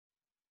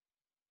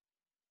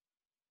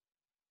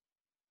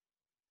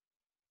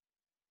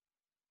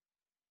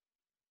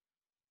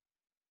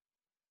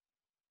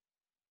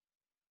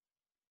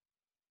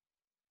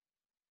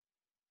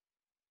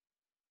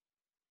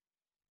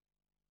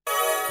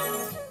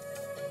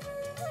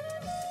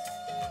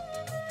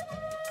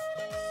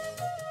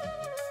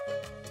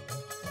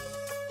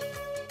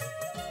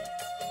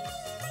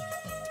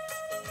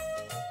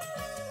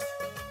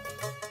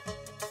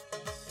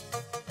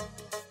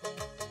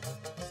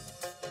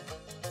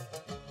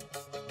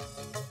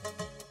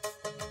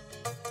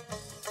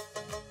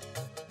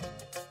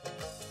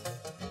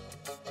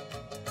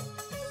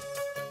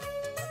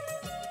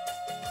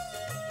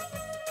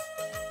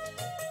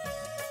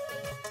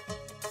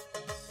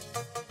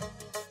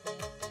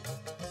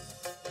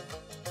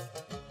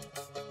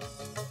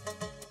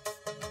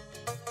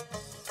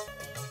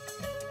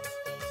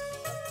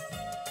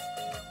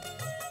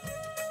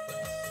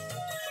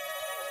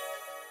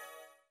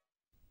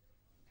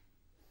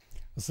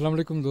अस्सलाम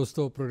वालेकुम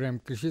दोस्तों, प्रोग्राम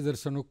कृषि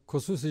दर्शन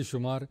खसूसी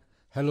शुमार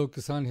हेलो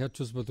किसान हेत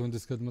छुस बह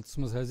तुंदिस खदमतस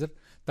मज हाजिर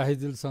तहे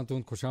दिल सान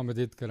तुंद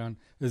खुशामदीद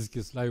करान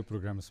अजकिस लाइव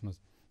प्रोग्रामस मज।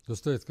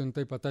 दोस्तों यथ कन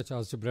तुम पता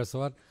आज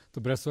ब्रेसवार तो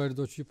ब्रेसवार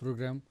दो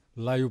प्रोग्राम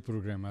लाइव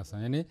प्रोग्राम आसान,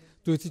 यानी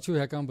तुम तु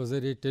हेकान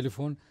बजरिए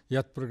टेलीफोन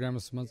यथ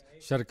प्रोग्रामस मज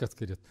शिरकत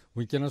करित।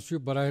 वनकस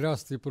बराह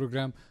रास्त यह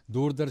प्रोग्राम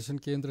दूरदर्शन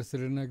केंद्र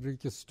श्रीनगर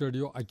किस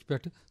स्टूडियो अकि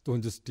पे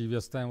तुंदिस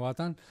टीवीएस तान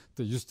वातान,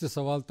 तो इस तह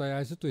सवाल तुम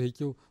आसो तुम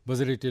हेकियो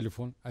बजरिए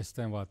टेलीफोन अस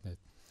तान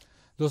वातन।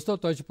 दोस्तों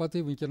तुझे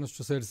पता वनकस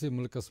सरसै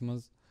मुल्कस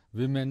मज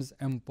विमेन्स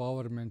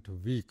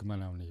एम्पावरमेंट वीक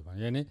मनाने,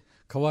 यानी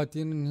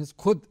खवातीन हज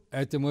खुद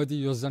एतमादी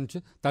जन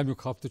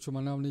तमुक हफ्त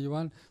मनाने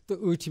तो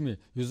ऊठमे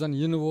जन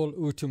इन वोल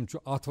ऊठम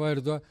आतवार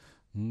दह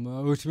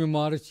 8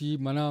 मार्च यी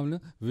मनाने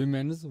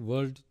विमेन्स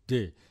वर्ल्ड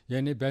डे,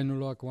 यानी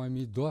बैनुल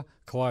अक़वामी दह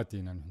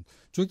खवातीन हूँ।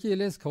 चूँकि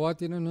ये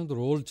खवातीन हूँ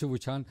रोल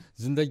वुचान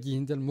जिंदगी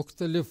हंदन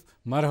मुख्तलिफ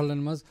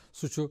मरहलन मज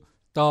सह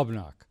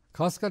ताबनाक,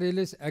 खासकर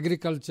ये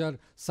एग्रीकल्चर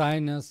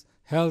साइंस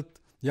हेल्थ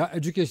या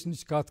एजुकेशन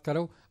कत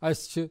करो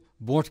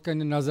बोट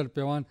कन नजर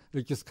पेवान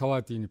अकिस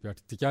खवातीन पे,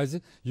 तिकाज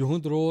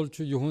युंद रोल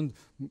युंद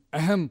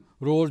अहम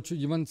रोल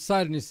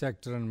सारे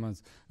सेक्टरन मज।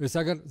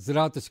 अगर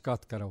ज़रात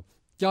कत करो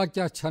क्या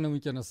क्या छन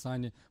वनकस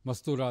सानि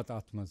मस्तूरात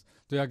अत मज,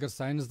 तुम अगर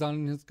साइंसदान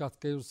हज कत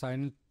करो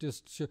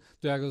साइंटिस्ट,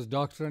 तुम अगर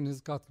डॉक्टरन हज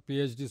कत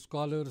PhD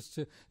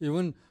स्कॉलर्स,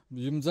 इवन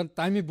जन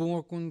तमि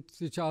बोकुन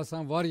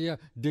वारिया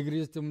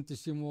डिग्रीज तम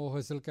तमो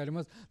हासिल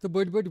करमज, तो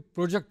बड़ बड़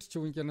प्रोजेक्ट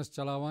वनकस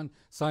चलावान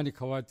सानि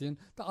खवातीन,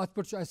 तो अत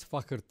पे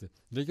फख्र त।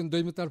 लेकिन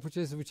दोयमि तरफ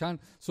वुचान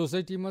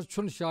सोसाइटी मज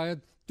शायद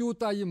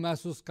तूता यह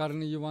महसूस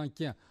करने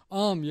क्या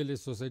आम ये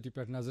सोसाइटी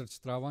पे नजर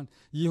त्रावान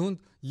यहुंद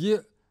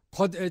यह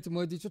खुद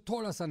एतमादी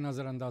थोड़ा सा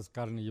नज़रअंदाज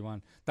करने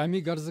तमी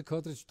गर्ज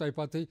खतर तुम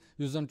पत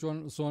जन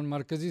सोन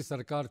मरकजी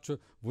सरकार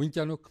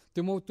वनकनुक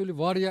तमो तुल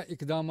वारिया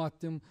इकदाम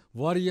तम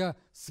वारिया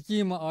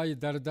स्कीम आई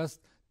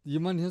दरदस्त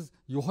यमन हज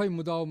योहै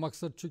मुदाव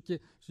मकसद कि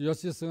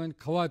यस सन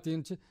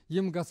खवातीन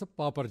यम ग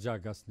पापर जा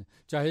गसने,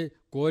 चाहे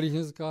कोर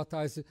हज कत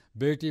आसि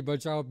बेटी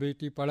बचाओ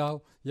बेटी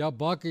पढ़ाओ या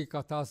बाकी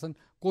कत आसन,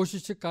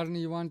 कोशिश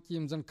करने कि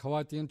यम जन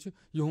खवातीन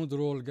यहुंद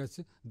रोल गस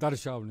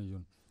दर्शावने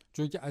युन।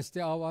 चूँकि अस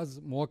आव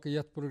आज मौका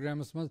यथ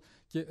प्रोग्रामस मज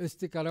कि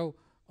अस करो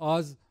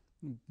आज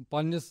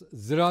पन्निस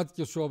ज़रात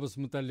किस शोबस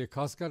मुतल्लिक,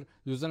 खासकर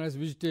जन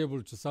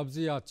वेजिटेबल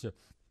सब्जियात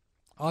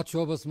अत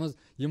शोबस मज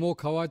यमो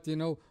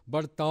खवातीनो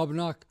बड़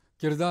ताबनाक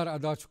किरदार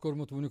अदा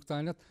कोर्मुत वनुक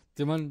तानत,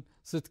 तिमन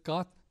सत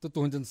कत तो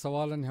तुहंदन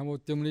सवालन हेमो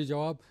तिमनी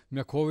जवाब।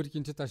 मे खोवर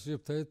किन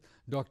तशरीफ थत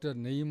डॉक्टर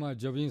नईमा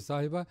जवीन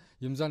साहिबा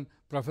यम जन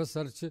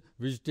प्रोफेसर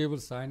वेजिटेबल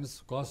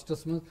साइंस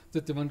कॉस्टस मज, तो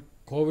तिमन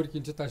खोवर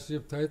किन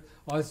तशरीफ थत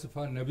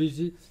आसिफा नबी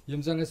जी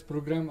यम जन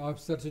programme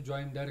officer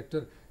joint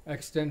director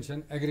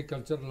extension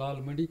agriculture लाल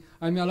मंडी।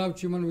 अमे अलाव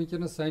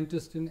वनकस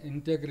scientist in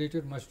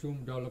integrated mushroom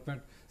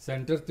development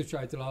centre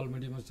तत लाल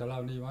मंडी मज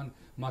चलाने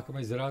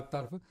महकमा ज़रात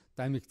तरफ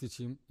तमिक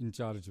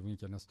इंचार्ज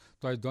वनकस।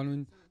 तुम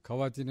दोनों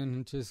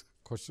खवातीन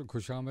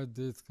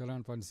खुशामदीद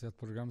करान पन्निस यथ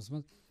प्रोग्रामस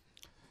मज।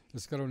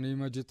 अस करो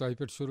नीमा जी तुह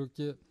पे शुरू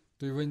कि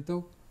तुम वनतो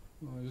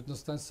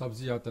युतनस तान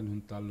सब्जियातन हूं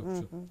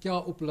ताल्लुक क्या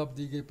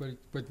उपलब्धि गई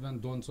पतमन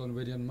 2-3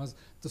 वरियन मज,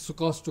 तो सह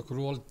कॉस्टुक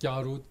रोल क्या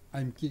रूद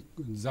अमि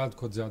ज्यादा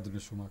खुद ज्यादा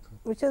नशुमा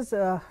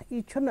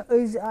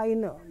यह आई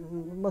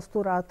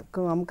मस्तूरात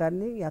काम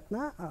करने यत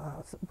ना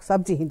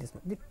सब्जी हंदिस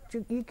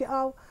यह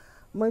आव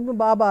मन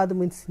बाबा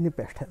आदम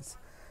पे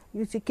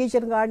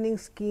किचन गार्डनिंग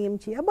स्कीम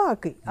या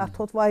बाकी अत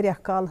वोत वारिया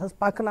काल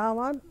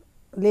पकनावान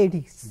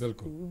लेडीज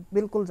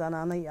बिल्कुल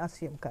जनाना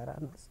यम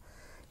करान,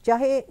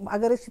 चाहे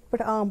अगर पे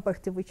आम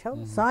पे वो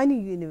सानी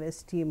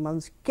यूनिवर्सिटी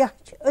मज क्या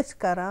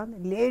करान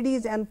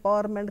लेडीज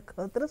एम्पावरमेंट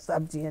खतर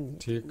सब्जियन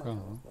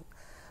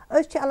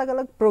अलग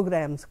अलग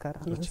प्रोग्राम्स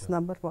करान।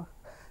 नंबर 1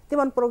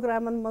 तिमन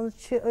प्रोग्रामन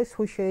मज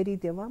हुशियारी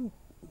दिवान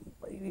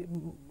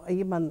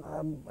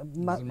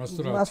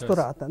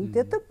मस्तूरातन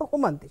तो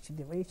हुमन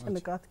दिवान, यह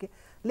कत कि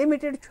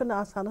लिमिटेड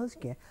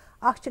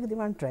कह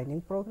दिवान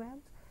training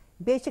programmes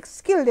basic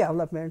skill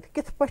development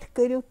कित पे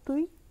करो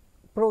तुम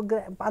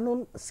प्रोग्राम पन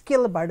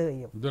स्किल बढ़ो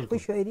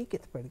हुशियारी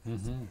कित पे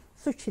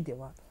सह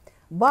दिवान।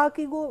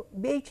 बाकी गो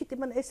बे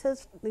तिमन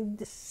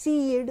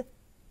सीड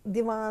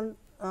दिवान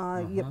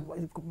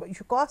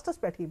कॉस्टस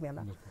पे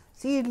मिलान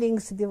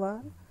सीडलिंग्स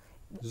दिवान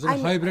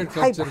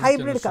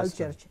हाइब्रिड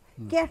कल्चर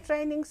क्या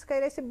ट्रेनिंग्स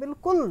कर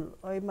बिल्कुल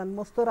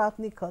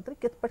मस्तूरात खतर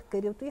कित पे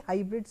करो तुम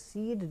हाइब्रिड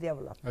सीड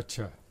डेवलप।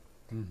 अच्छा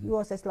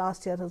यह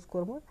लास्ट ईयर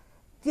कोर्मुत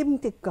तिम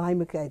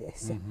तम कर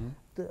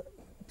तो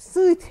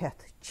सत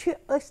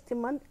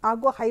तिमन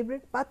गो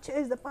हाइब्रिड पे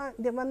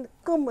दिवान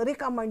कम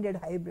रिकमेंडेड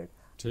हाइब्रिड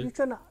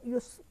यह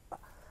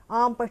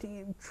आम पे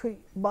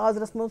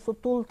बाजरस मज सह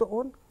तुल तो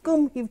ओन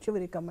कम हिव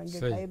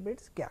रिकमेंडेड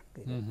हाइब्रिड्स क्या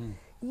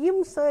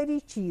यम सारी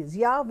चीज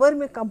या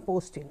वर्मी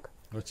कंपोस्टिंग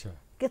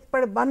कित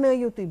पे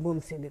बनयु तुम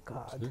बुमसिन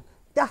खाद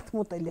तथ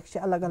मुतलिक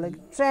अलग अलग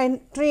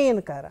ट्रेन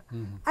कर।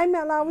 अमे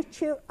अलाव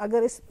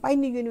अगर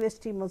पन्ने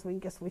यूनिवर्सिटी मज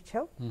वनकस वो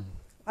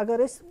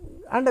अगर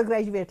अंडर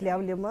ग्रेजुएट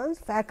लेवल मज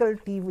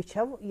फैकल्टी वो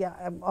या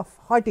ऑफ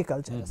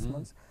हॉर्टिकल्चरस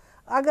मज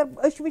अगर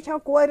वुचान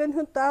कोरन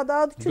हुंद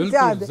तादाद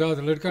ज्यादा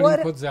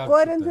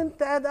कोरन हुंद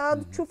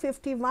तादाद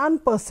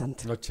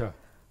 51%। अच्छा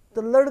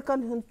तो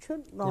लड़कन हुंद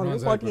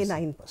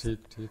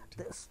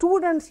 49%।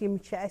 स्टूडेंट्स यम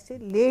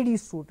लेडी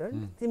स्टूडेंट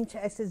तिम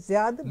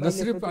ज्यादा न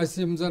सिर्फ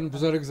जन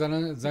बुजुर्ग जान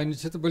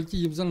बल्कि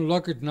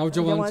लॉकेट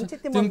नौजवान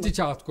तिम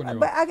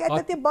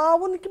ति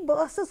बावन कि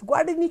बस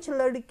गोडनिच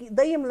लड़की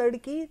दयम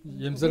लड़की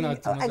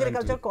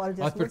एग्रीकल्चर कॉलेज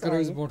पे करो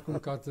बोट कुन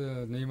कत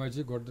नईमा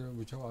जी गोड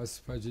वुचो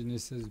आसिफा जी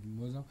निस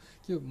मोजो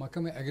कि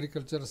महकमा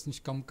एग्रीकल्चरस निश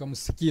कम कम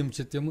स्कीम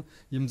तिम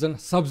यम जन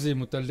सब्जी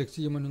मुतल्लिक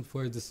यमन हुंद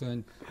फायदे सन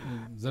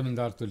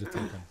जमींदार तुलित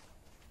हेकन।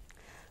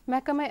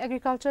 महकमा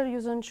एग्रीकल्चर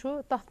युजन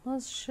तथ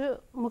मज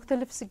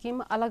मुख्तलिफ स्कीम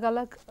अलग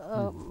अलग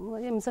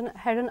यम जन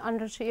हेडन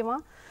अंडर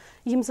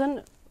यम जन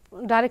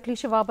डायरेक्टली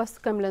वाबस्त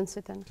कमलन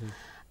सतन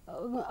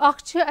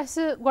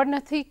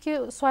गोडनथी कि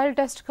सॉइल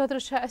टेस्ट खतर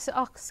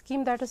स्कीम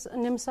दैट इज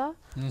निम्सा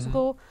सह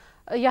गो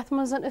यथ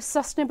मज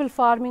सस्टेनेबल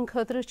फार्मिंग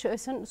खतर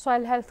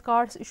सॉइल हेल्थ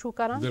कार्ड्स इशू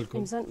करान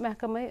यम जन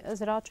महकमा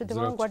ज़राअत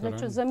दिवान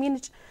गोडनथ जमीन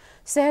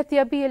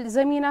सेहतयाबी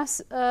जमीन आस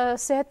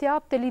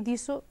सेहतयाब तेली दी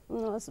सो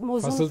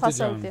मौजूद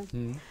फसल ते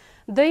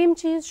दयम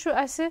चीज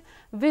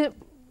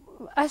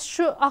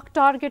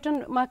टारगेटन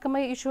महकमा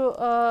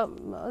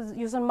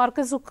यह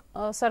मरकजुक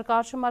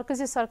सरकार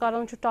मरकजी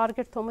सरकार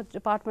टारगेट थोमुत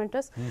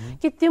डिपार्टमेंटस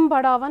कि तिम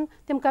बढ़ावन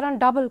तिम करान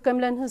डबल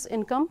कमलन हज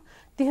इनकम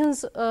तिहज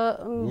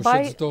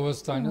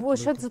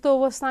वुशत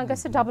तान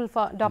गस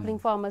डबलिंग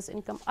फार्मर्स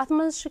इनकम अत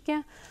मज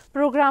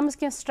प्रोग्राम्स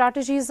क्या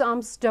स्ट्रेटजीज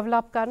आमस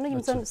डेवलप करने यम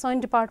जन सन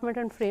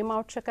डिपार्टमेंटन फ्रेम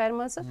आउट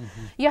करम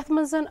यथ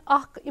मज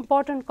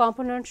इम्पॉर्टेंट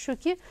कंपोनेंट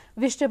कि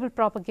वेजिटेबल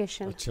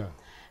प्रोपगेशन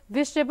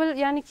वेजिटेबल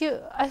यानी कि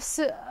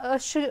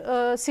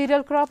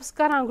सीरियल क्रॉप्स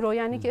करान ग्रो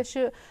यानी कि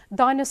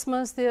दानस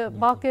मज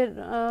बाकी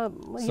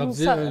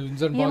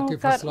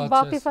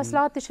बाकी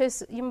फसलात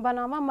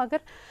बनावा मगर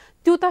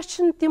तूता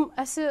तिम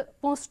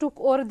पोस्टुक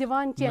और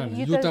दिवान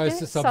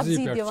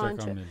सब्जी दिवान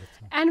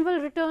एनुअल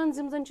रिटर्न्स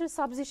यम जन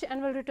सब्जी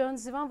एनुअल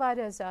रिटर्न्स दिवान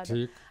वारिया ज्यादा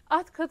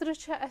अत खतर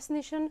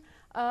निशन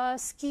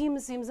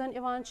स्कीम्स यम जन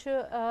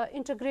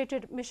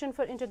integrated mission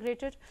for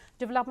integrated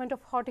development of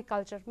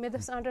horticulture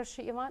मेदस under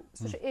सह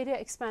एरिया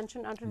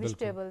एक्सपेंशन अंडर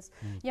वेजिटेबल्स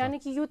यानी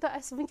कि यूता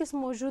वनकस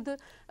मौजूद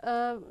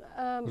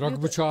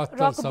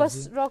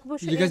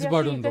रकबुश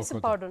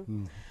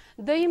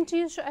दयम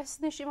चीज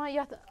निश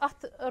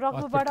अत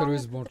रकबु बढ़ान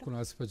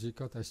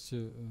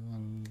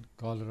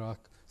कॉलर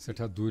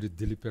सठा दूर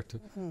दिल्ली पे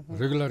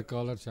रेगुलर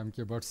कॉलर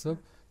के बट सब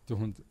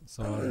तुंद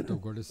सवाल तो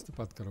गोडिस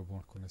पत करो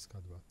बोट कुन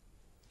बात।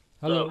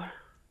 हेलो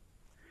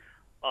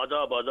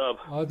आदाब आदाब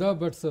आदाब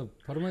बट सब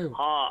फरमाइए।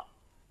 हाँ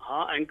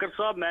एंकर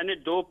साहब मैंने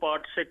 2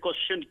 पार्ट से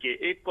क्वेश्चन किए।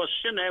 एक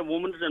क्वेश्चन है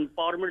वुमेन्स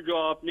एम्पावरमेंट जो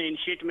आपने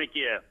इनिशिएट में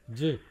किया है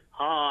जी।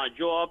 हाँ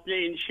जो आपने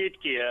इनिशिएट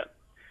किया है।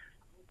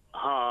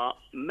 हाँ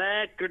मैं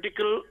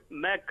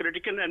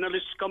क्रिटिकल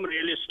एनालिस्ट कम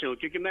रियलिस्ट हूँ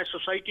क्योंकि मैं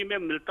सोसाइटी में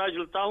मिलता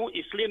जुलता हूँ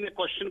इसलिए मैं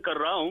क्वेश्चन कर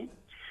रहा हूँ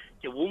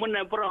कि वुमेन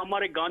एम्पावर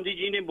हमारे गांधी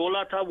जी ने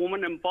बोला था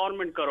वुमेन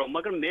एम्पावरमेंट करो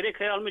मगर मेरे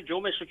ख्याल में जो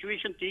मैं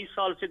सिचुएशन 30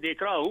 साल से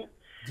देख रहा हूँ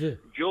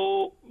जो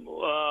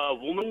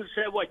वुमेन्स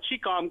है वो अच्छी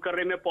काम कर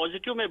रहे हैं। मैं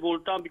पॉजिटिव में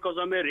बोलता हूँ because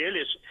I M A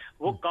realist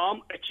वो काम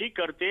अच्छी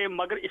करते हैं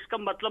मगर इसका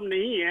मतलब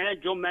नहीं है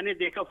जो मैंने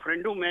देखा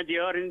फ्रेंडों में दे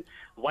आर इन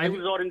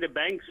वाइव्स और इन द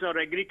बैंक्स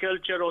और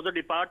एग्रीकल्चर और द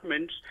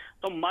डिपार्टमेंट्स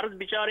तो मर्द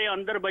बेचारे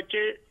अंदर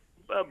बच्चे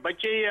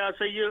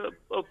ऐसे ही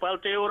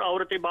पलते हैं और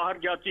औरतें बाहर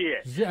जाती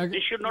है।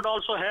 This should not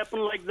also happen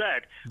like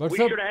that. We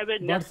should have a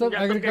national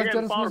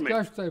empowerment.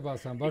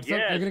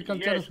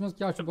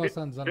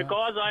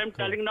 Because I am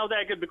telling now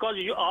that because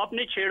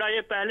आपने छेड़ा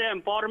ये पहले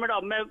एम्पावरमेंट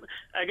अब मैं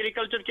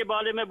एग्रीकल्चर के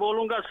बारे में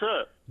बोलूंगा सर।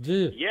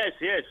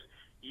 यस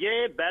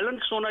ये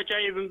बैलेंस होना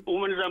चाहिए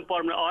वुमेन्स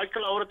एम्पावरमेंट।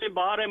 आजकल औरतें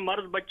बाहर है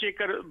मर्द बच्चे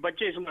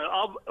इसमें।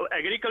 अब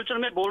एग्रीकल्चर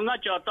में बोलना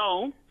चाहता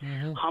हूँ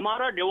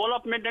हमारा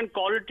डेवलपमेंट एंड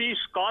क्वालिटी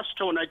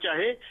कास्ट होना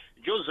चाहिए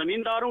जो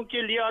जमींदारों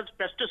के लिए आज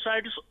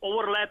पेस्टिसाइड्स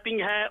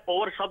ओवरलैपिंग है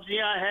ओवर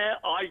सब्जियां है।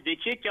 आज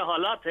देखिए क्या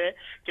हालात है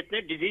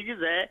कितने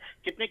डिजीजेज है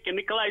कितने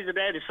केमिकलाइज्ड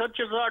है।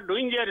 Researchers are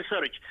doing their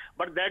research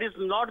but that is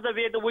not the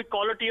way the we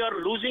quality are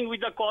losing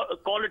with the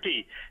quality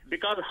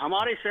because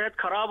हमारे सेहत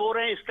खराब हो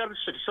रहे हैं। इसका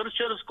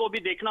रिसर्चर्स को भी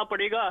देखना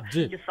पड़ेगा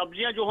कि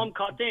सब्जियां जो हम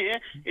खाते हैं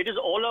इट इज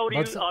ऑल ओवर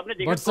आपने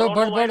देखा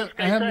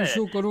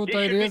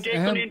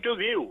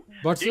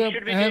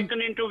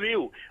we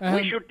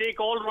should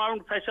take all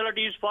round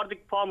facilities for the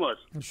farmers.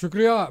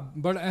 शुक्रिया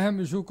बड़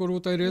अहम इशू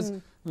करो रेज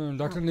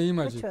डॉक्टर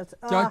नईमा जी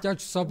क्या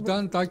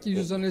सपदान ताकि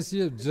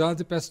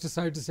ज्यादा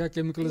पेस्टिसाइड्स या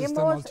केमिकल्स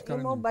इस्तेमाल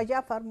करें बजा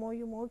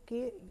फरमोयमो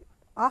कि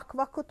अख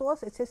वक्त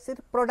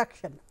सिर्फ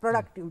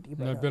प्रोडक्टिविटी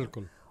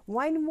बिल्कुल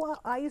वन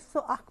आई सो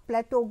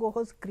प्लेटो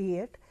गोस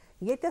क्रिएट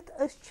येत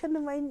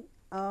वन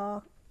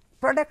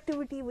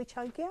प्रोडक्टिविटी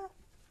वुचान क्या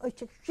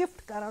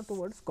शिफ्ट करान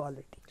टुवर्ड्स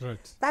क्वालिटी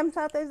तम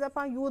सात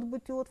दपान यूत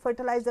बुत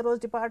fertiliser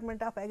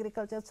department of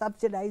agriculture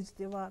subsidise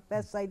Diwan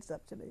pesticide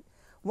subsidise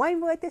one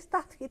वत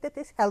तथ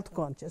हेल्थ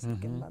कॉन्शियस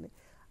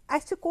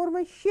अस कोर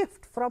वो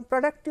shift from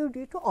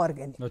productivity to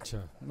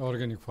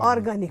organic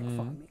farming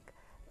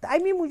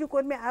अमी मूजूब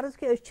कोर मे अर्ज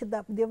कि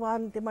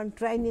दिवान तिमन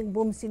ट्रेनिंग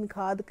बुमसिन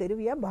खाद करियो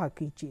या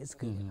बाकी चीज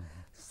करियो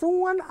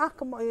सोन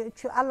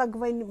अलग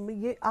वन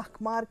ये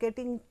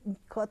मार्केटिंग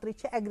खतर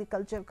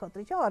एग्रीकल्चर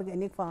खतर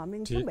ऑर्गेनिक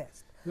फार्मिंग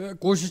बेस्ट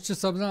कोशिश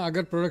सपना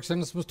अगर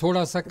प्रोडक्शन में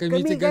थोड़ा सा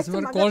कमी थी गस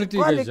मगर क्वालिटी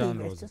गई जान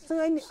रोज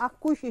सन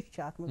कोशिश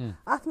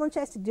अत मन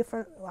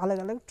डिफरेंट अलग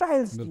अलग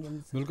ट्रायल्स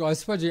बिल्कुल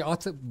अस पजे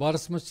अत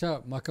बारस में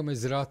महकमा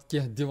ज़राअत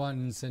कह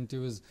दिवान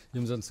इंसेंटिव्स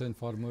यम जन सन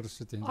फार्मर्स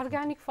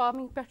ऑर्गेनिक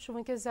फार्मिंग पे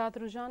वनकस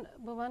ज्यादा रुझान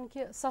बह वन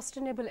कि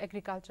सस्टेनेबल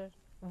एग्रीकल्चर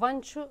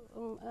वन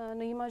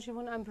नईमा जी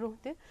वो अम bro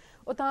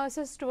तोतान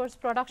towards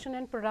production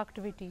and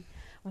productivity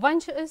one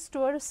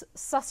towards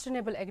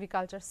sustainable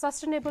agriculture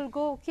sustainable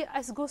गो कि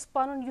अस गोस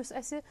पनुन युस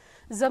अस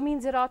जमीन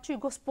ज़राअत यह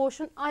गोस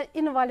पोषण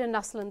इन वाले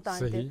नस्लन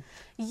तान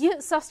यह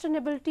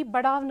सस्टेनेबिलिटी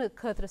बढ़ावन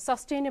खतर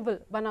सस्टेनेबल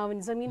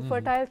बनावन जमीन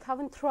फर्टाइल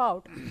थवन थ्रू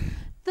आउट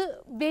तो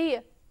बे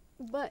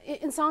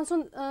इंसान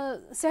सुन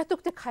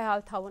सेहतुक ते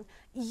ख्याल थवन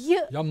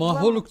या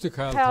माहौलुक ते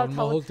ख्याल थवन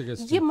माहौल ते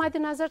ये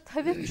मद्देनजर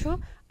थवित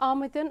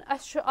आमतन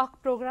अस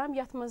प्रोग्राम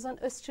यथ मज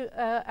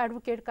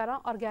एडवोकेट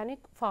करान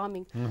ऑर्गेनिक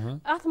फार्मिंग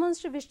अत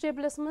मज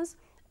वेजिटेबल्स मज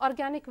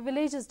ऑर्गेनिक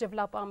विलेजेस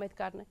डेवलप आमत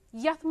कर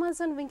यथ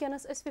मज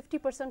वनकस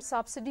 50%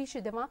 subsidy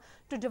Diwan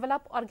to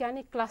develop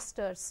organic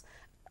clusters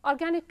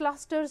organic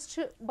clusters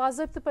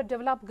बाज़ाब्त पर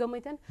develop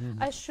गमतन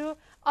us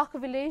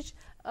village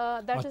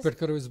that is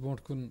करो इस बोट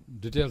कुन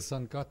डिटेल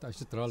सन कत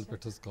अस त्राल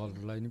पे कॉल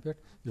लाइन पे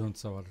यहन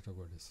सवाल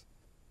गोडिस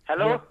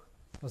हेलो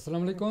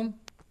अस्सलाम वालेकुम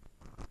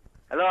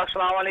हेलो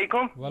अस्सलाम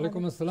वालेकुम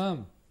वालेकुम अस्सलाम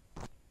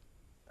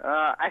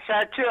अस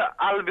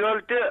अलब्योल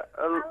तो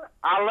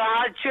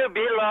अल्लाह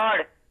बे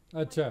लड़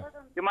अच्छा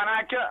तिमन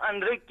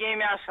अंदर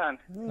केम आसान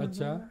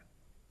अच्छा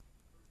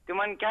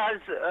तिमन क्या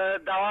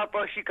दवा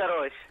पोशी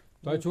करो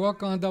तुआ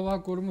कह दवा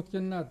कोर्मुत कि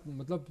ना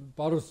मतलब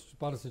पारस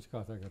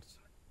कत अगर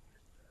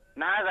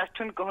ना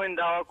कहन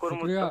दवा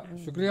कोर्मुत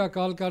शुक्रिया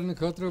कॉल करने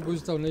खतर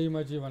बुझतो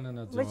नईमा जी वनान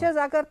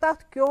अगर तथ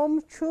क्योम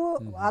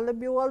अल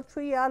ब्योल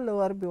या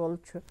लर ब्योल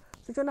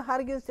सह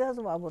हरगिज तज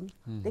ववन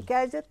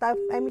तिकाज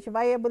अमिच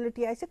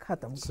वायबिलिटी आस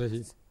खत्म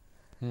सही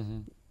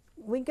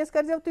वनकस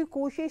कर तुम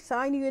कोशिश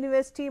सान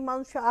यूनिवर्सिटी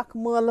मज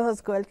मल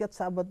कलकत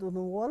सबद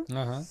वोल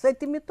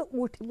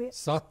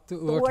 7 तो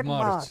 8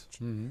 मार्च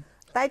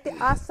तत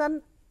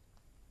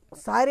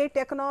सारे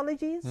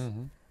टेक्नोलॉजीज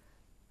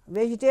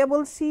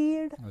वेजिटेबल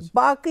सीड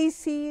बाकी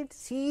सीड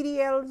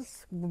सीरियल्स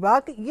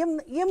बाकी यम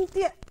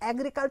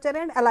agriculture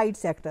and allied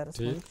sectors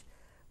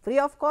free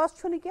of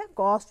cost क्या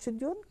कॉस्ट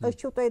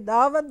दिन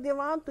दावत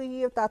दिवान तुम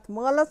यीव तथ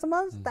मलस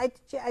मज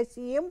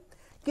तम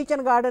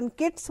किचन गार्डन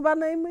किट्स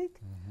बनमत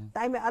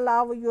तमें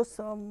अलाव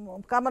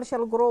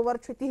कमर्शियल ग्रोवर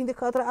तिहंद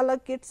खतर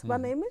अलग किट्स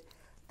बनमत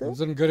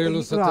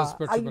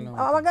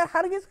मगर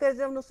हरगिज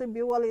कर सह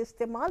ब्योल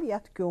इस्तेमाल ये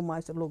क्योम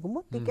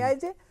लोगमुत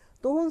तिकाज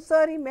तुहद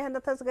सारी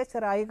मेहनत गई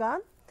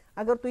रायगान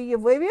अगर तुम यह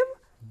वविव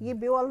यह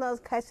ब्योल न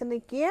खस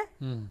कह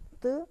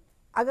तो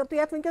अगर तुम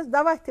ये वनकस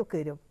दवा तु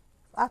करो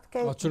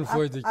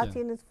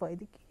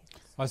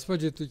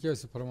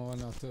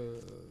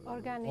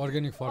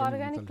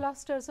ऑर्गेनिक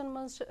क्लस्टर्सन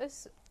मज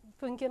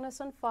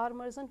वनकस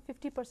फार्मर्सन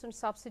 50%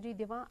 सब्सिडी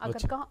दिवान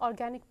अगर कह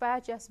ऑर्गेनिक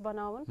पैच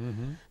बनावन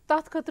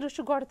तथ खतर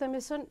गोड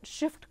तमिस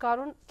शिफ्ट कर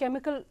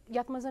केमिकल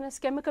यथ मज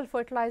केमिकल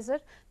फर्टिलाइजर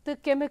तो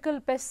केमिकल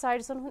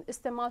पेस्टिसाइड्सन हुंद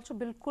इस्तेमाल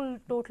बिल्कुल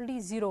टोटली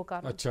जीरो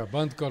कर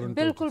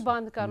बिल्कुल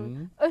बंद कर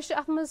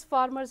अत मज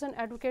फार्मर्सन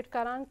एडवोकेट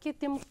करान कि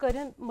तिम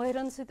करें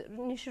माहिरन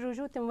निश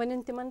रुजू तिम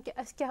वन तिमन कि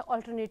अस क्या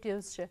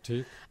अल्टरनेटिव्स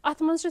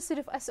अत मज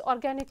सिर्फ अस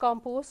ऑर्गेनिक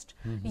कंपोस्ट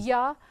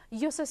या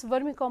युस अस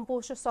वर्मी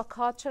कंपोस्ट सो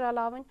खाद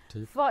रलावन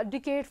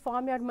डिकेड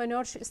फार्म यार्ड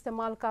मनोर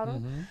इस्तेमाल कर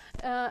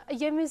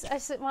ये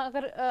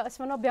अगर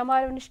वो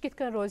बेमार नश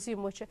कित रोज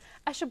यमो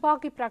अस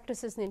बाकी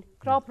प्रैक्टिस नीन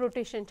क्रॉप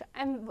रोटेशन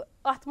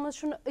अत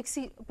मज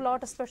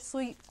प्लॉटस पे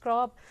सुई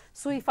क्रॉप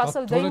सुई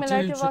फसल दम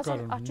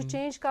लटि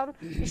चेंज कर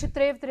यह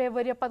 3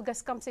 वरिय पे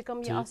कम से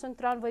कम यह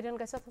 3 वरियन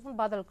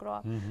बदल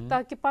क्रॉप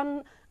ताकि पन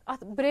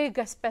अत ब्रेक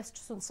गस पेस्ट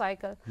सुन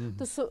साइकिल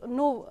तो सो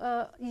नो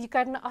यह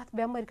कर अत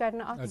बेमार कर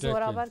अत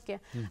जोरावर कह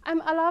अम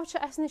अलाव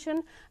अस निश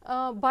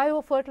बायो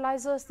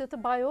फर्टिलाइजर्स तो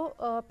बायो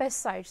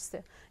पेस्टिसाइड्स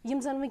तम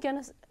जन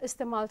वनकस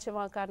इस्तेमाल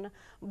कर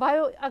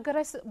बायो अगर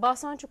अस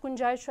बासान कुन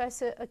जाए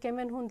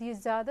केमिन हुंद यह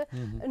ज्यादा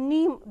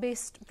नीम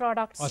बेस्ड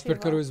प्रोडक्ट्स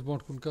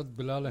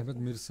बिलाल अहमद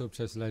मीर साहब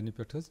लाइन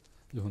पे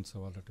यहद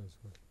सवाल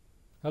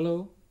हेलो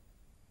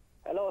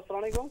हेलो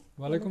अस्सलाम वालेकुम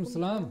वालेकुम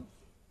सलाम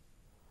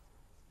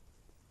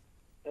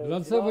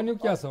बिलाल साहब वनियो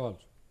क्या सवाल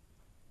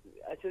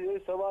अच्छा ये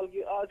सवाल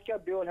कि आज क्या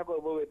ब्योल हेको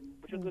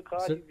बह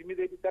खास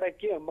जिम्मेदारी कर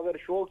कह मगर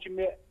शौक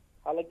मे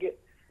हालांकि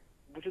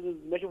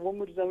मे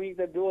वोमुत जमीन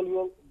ब्योल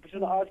व्योल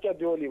बह आज क्या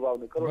ब्योल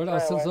वावन बड़ा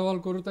असल सवाल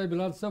करू तुम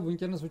बिलाल साहब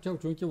वनकस वो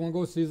चूंकि वो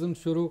गो सीजन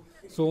शुरू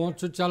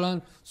सोंत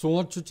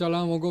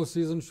चलान वो गो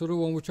सीजन शुरू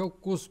वो वो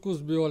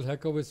कुस ब्योल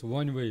हेको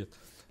वन वयित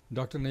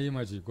डॉक्टर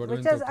नईमा जी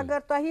अगर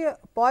तुम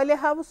पॉली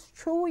हाउस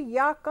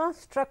या कह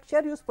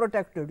स्ट्रक्चर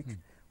प्रोटेक्टेड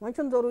वो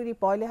जरूरी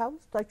पॉली हाउस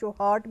तुम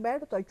हॉट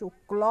बेड तुम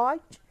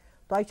क्लॉच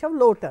तुम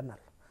लो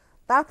टनल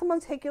तथ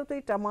मज हेको तुम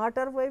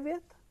टमाटर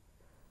ववित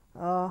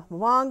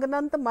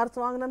वांगन तो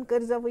मर्चवांगन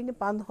कर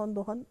 15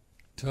 दोहन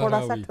थोड़ा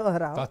सा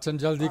ठहराव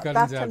जल्दी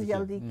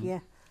कह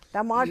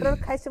टमाटर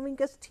खस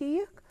वनकस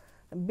ठीक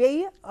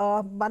बेयि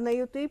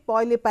बनाइयो तुई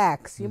पॉली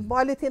पैक्स यम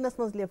पॉलिथीनस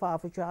मज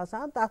लिफाफे छु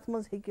आसान तथ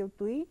मज हेकियो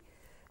तुई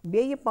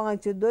बेयि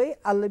 5 दोय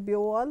अल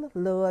बेवल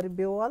लर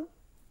बेवल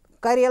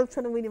करेल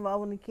छु न वनि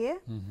वावन के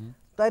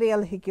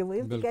करेल हेकियो व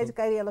तिकाज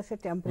करेल छ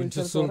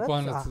टेम्परेचर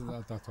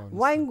जरूरत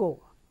वन गो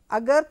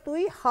अगर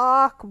तुई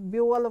हाक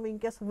बेवल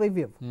वनकस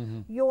वविव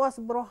योस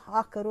ब्रो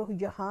अख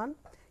रुझान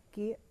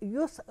कि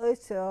युस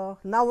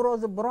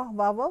नवरोज ब्रो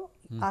वावो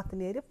अत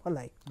नेरि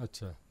फलै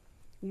अच्छा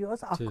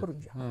योस अख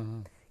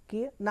रुझान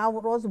कि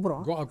नवरोज ब्रो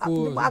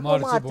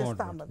मार्च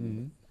तम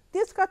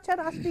तिस कथ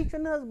असली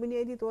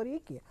बुनियादी तौर ये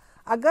कि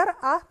अगर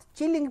अत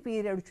चिलिंग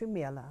पीरियड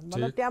मिलान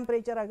मतलब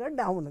टेम्परेचर अगर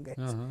डाउन गई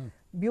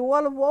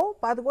ब्योल वो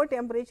पत गो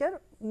टेम्परेचर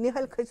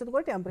निहल खसित गो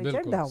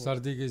टेम्परेचर डाउन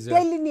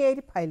तेल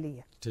नेरि फैलि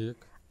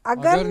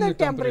अगर न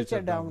टेम्परेचर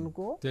डाउन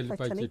गो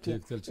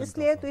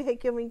इसलिए तुम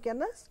हेकियो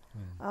वनकस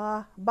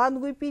बंद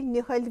गुपी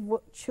निहल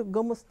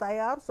गमस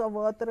तैयार सो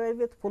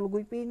वत्रवित फुल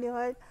गुपी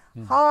निहल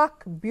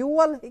हाक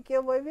ब्योल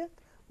हेकियो ववित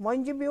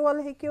मंजि बेवल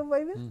हेकियो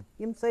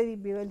ववित यम सारी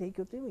बेवल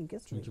हेकियो तुम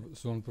वनकस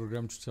सोन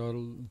प्रोग्राम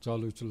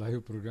चालू लाइव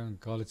प्रोग्राम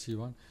कॉल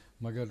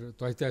मगर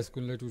तुम तह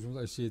कुन लट वो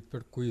पे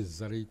क्विज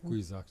जरिए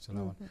क्विज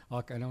चलान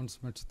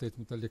अनाउंसमेंट तथ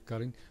मुतलिक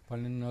कर पे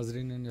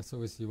नाजरीन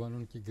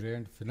वन कि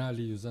ग्रैंड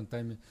फिनाली जन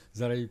तमें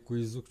जरिए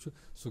क्विजुक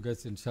सह ग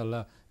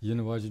इंशाल्लाह इन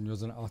वाजन जो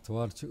जन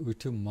आतवार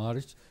 8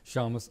 मार्च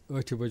शामस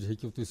 8 बजे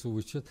हेकियो तुम सह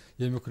वुचित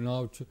यमुक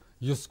नाव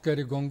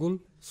कर गोंगुल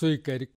सु कर